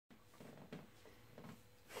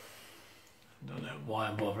why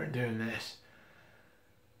I'm bothering doing this.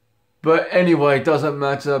 But anyway, it doesn't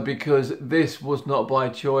matter because this was not by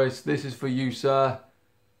choice. This is for you, sir.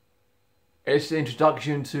 It's an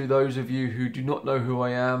introduction to those of you who do not know who I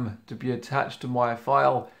am to be attached to my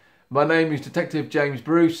file. My name is Detective James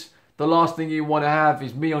Bruce. The last thing you want to have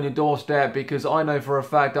is me on your doorstep because I know for a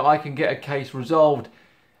fact that I can get a case resolved.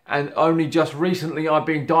 And only just recently I've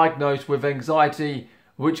been diagnosed with anxiety,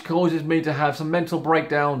 which causes me to have some mental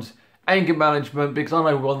breakdowns, anger management, because I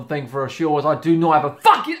know one thing for sure is I do not have a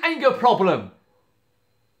fucking anger problem.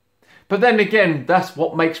 But then again, that's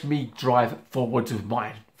what makes me drive forwards with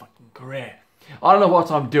my fucking career. I don't know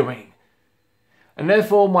what I'm doing. And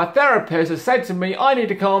therefore my therapist has said to me, I need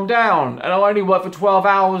to calm down, and I only work for 12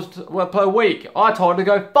 hours per week. I told her to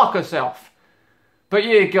go fuck herself. But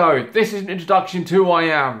here you go, this is an introduction to who I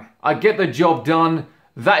am. I get the job done,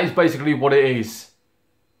 that is basically what it is.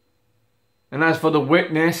 And as for the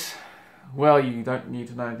witness, well, you don't need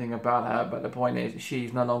to know anything about her, but the point is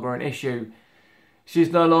she's no longer an issue.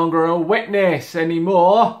 She's no longer a witness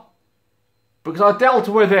anymore, because I dealt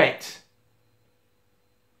with it.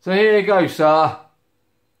 So here you go, sir.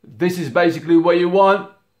 This is basically what you want.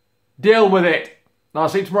 Deal with it. I'll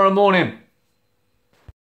see you tomorrow morning.